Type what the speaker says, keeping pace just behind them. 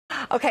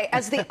Okay,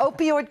 as the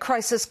opioid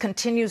crisis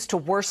continues to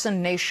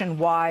worsen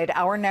nationwide,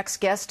 our next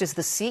guest is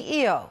the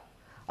CEO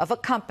of a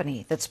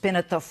company that's been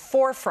at the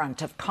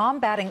forefront of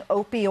combating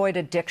opioid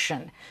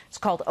addiction. It's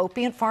called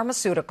Opiant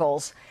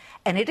Pharmaceuticals,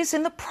 and it is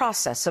in the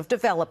process of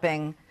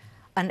developing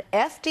an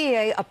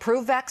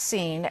FDA-approved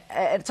vaccine.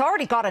 It's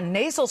already got a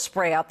nasal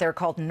spray out there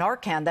called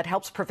Narcan that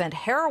helps prevent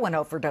heroin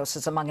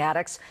overdoses among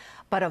addicts,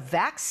 but a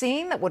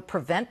vaccine that would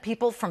prevent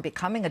people from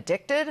becoming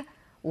addicted?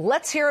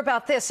 Let's hear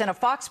about this in a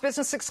Fox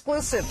Business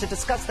exclusive to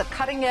discuss the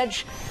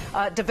cutting-edge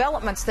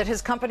developments that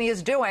his company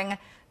is doing.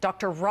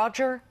 Dr.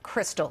 Roger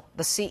Crystal,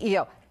 the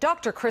CEO.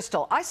 Dr.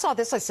 Crystal, I saw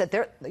this. I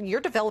said, you're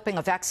developing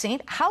a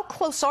vaccine. How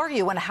close are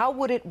you, and how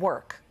would it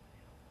work?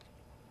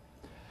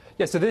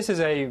 Yeah, so this is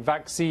a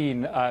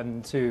vaccine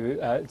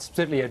to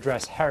specifically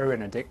address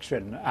heroin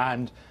addiction.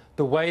 And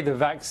the way the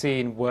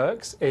vaccine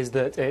works is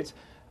that it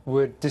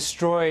would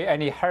destroy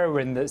any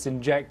heroin that's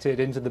injected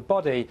into the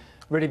body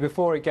really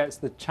before it gets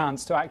the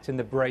chance to act in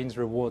the brain's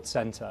reward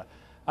center.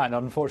 And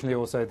unfortunately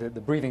also the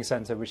breathing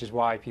center, which is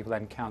why people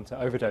encounter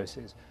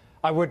overdoses.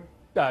 I would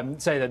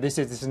say that this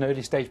is an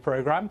early stage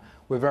program.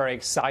 We're very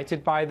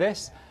excited by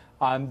this.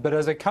 But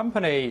as a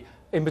company,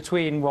 in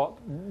between what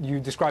you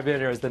described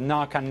earlier as the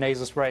Narcan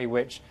nasal spray,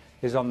 which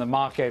is on the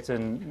market,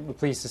 and we're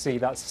pleased to see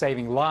that's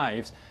saving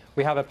lives,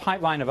 we have a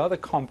pipeline of other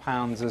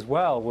compounds as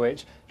well,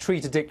 which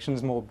treat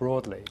addictions more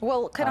broadly.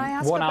 Well, can I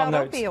ask about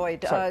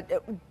opioid?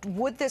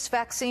 Would this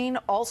vaccine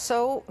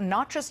also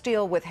not just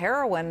deal with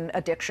heroin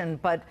addiction,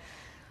 but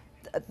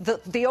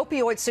the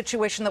opioid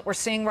situation that we're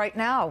seeing right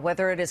now,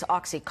 whether it is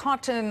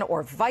OxyContin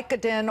or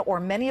Vicodin or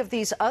many of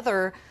these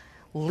other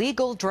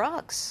legal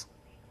drugs?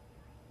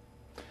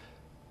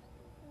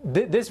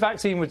 This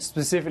vaccine would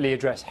specifically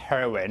address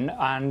heroin,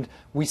 and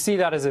we see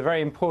that as a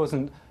very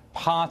important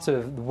part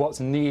of what's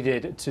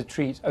needed to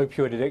treat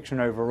opioid addiction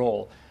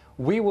overall.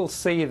 We will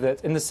see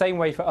that in the same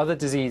way for other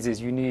diseases,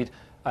 you need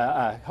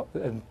a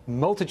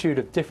multitude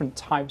of different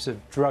types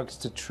of drugs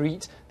to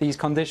treat these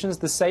conditions.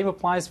 The same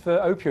applies for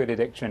opioid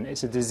addiction.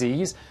 It's a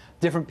disease.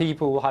 Different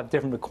people will have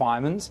different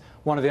requirements.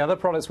 One of the other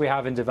products we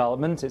have in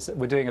development,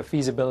 we're doing a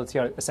feasibility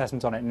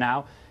assessment on it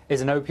now,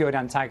 is an opioid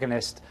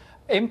antagonist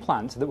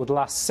implant that would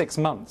last 6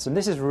 months. And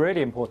this is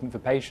really important for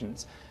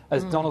patients.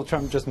 As Donald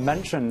Trump just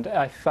mentioned,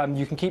 if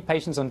you can keep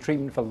patients on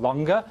treatment for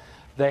longer,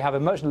 they have a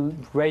much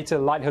greater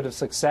likelihood of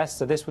success.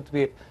 So this would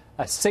be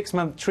a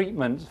 6-month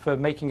treatment for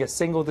making a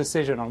single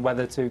decision on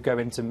whether to go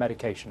into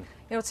medication.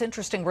 You know, it's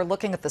interesting. We're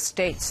looking at the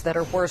states that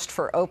are worst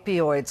for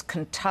opioids: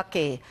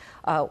 Kentucky,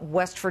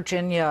 West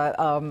Virginia.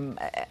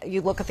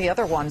 You look at the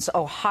other ones: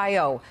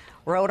 Ohio,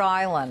 Rhode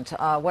Island,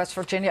 West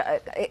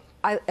Virginia.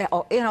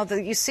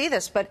 You see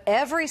this, but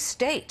every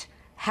state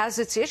has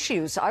its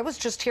issues. I was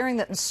just hearing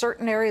that in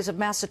certain areas of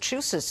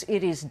Massachusetts,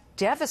 it is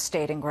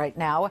devastating right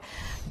now.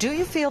 Do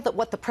you feel that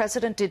what the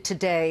president did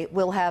today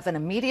will have an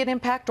immediate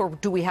impact, or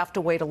do we have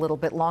to wait a little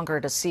bit longer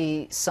to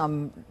see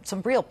some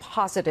real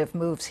positive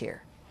moves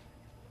here?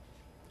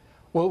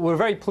 Well, we're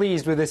very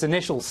pleased with this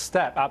initial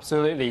step,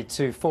 absolutely,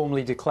 to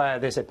formally declare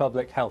this a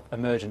public health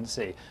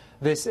emergency.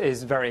 This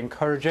is very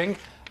encouraging.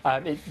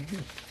 It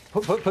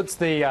puts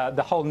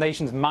the whole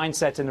nation's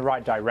mindset in the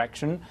right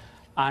direction.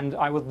 And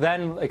I would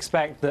then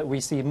expect that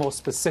we see more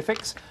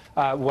specifics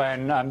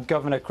when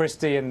Governor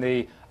Christie and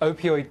the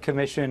Opioid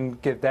Commission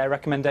give their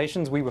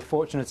recommendations. We were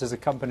fortunate as a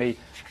company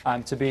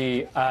to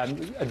be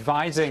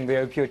advising the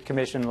Opioid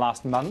Commission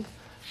last month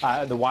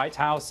at the White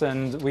House,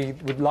 and we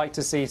would like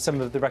to see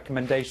some of the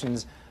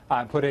recommendations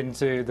put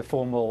into the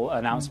formal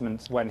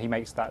announcement when he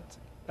makes that.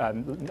 I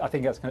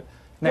think that's going to...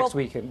 Next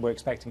week, we're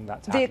expecting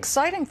that to happen. The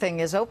exciting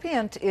thing is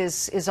Opiant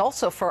is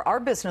also, for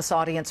our business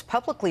audience,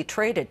 publicly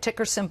traded,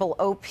 ticker symbol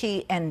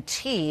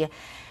OPNT.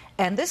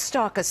 And this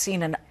stock has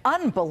seen an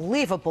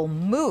unbelievable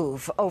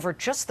move over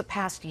just the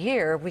past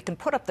year. We can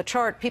put up the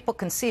chart. People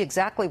can see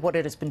exactly what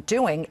it has been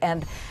doing.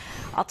 And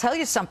I'll tell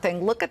you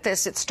something. Look at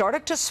this. It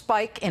started to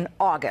spike in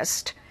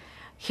August.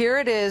 Here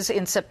it is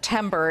in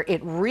September. It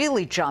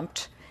really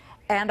jumped.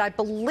 And I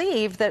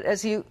believe that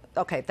as you...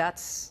 Okay,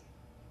 that's...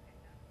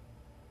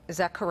 Is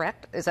that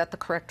correct? Is that the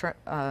correct?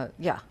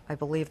 Yeah, I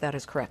believe that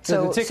is correct.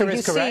 So the ticker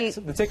is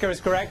correct. The ticker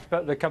is correct,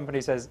 but the company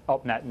says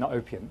OpNet, not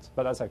Opiant.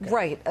 But that's okay.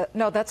 Right.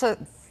 No,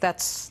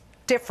 that's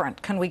different.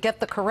 Can we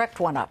get the correct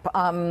one up?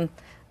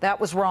 That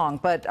was wrong.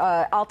 But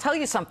I'll tell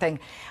you something.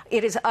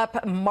 It is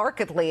up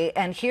markedly.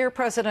 And here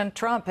President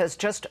Trump has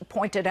just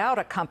pointed out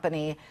a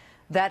company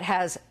that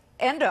has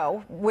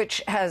Endo,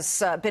 which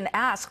has been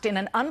asked in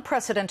an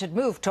unprecedented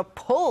move to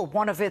pull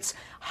one of its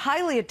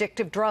highly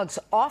addictive drugs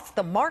off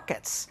the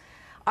markets.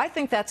 I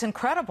think that's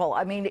incredible.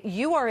 I mean,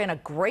 you are in a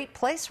great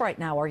place right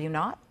now, are you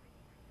not?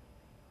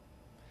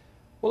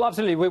 Well,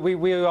 absolutely.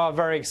 We are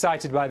very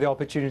excited by the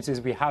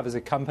opportunities we have as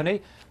a company.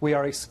 We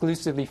are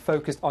exclusively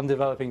focused on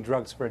developing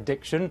drugs for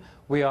addiction.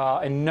 We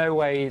are in no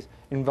way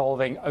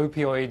involving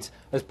opioids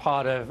as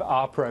part of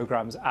our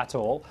programs at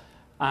all.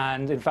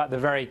 And in fact, the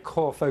very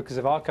core focus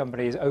of our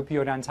company is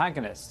opioid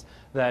antagonists.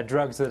 They're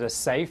drugs that are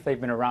safe. They've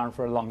been around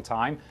for a long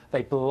time.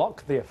 They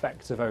block the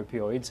effects of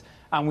opioids.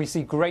 And we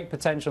see great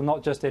potential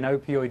not just in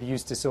opioid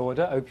use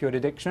disorder, opioid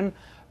addiction,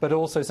 but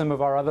also some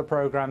of our other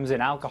programs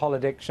in alcohol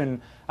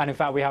addiction. And in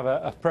fact, we have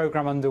a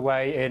program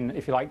underway in,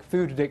 if you like,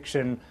 food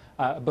addiction,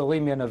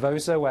 bulimia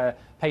nervosa, where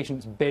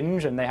patients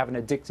binge and they have an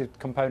addictive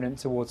component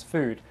towards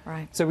food.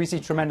 Right. So we see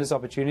tremendous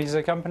opportunities as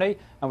a company,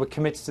 and we're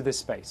committed to this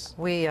space.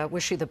 We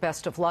wish you the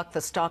best of luck.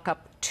 The stock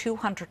up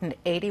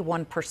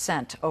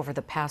 281% over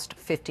the past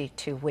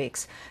 52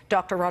 weeks.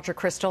 Dr. Roger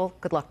Crystal,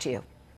 good luck to you.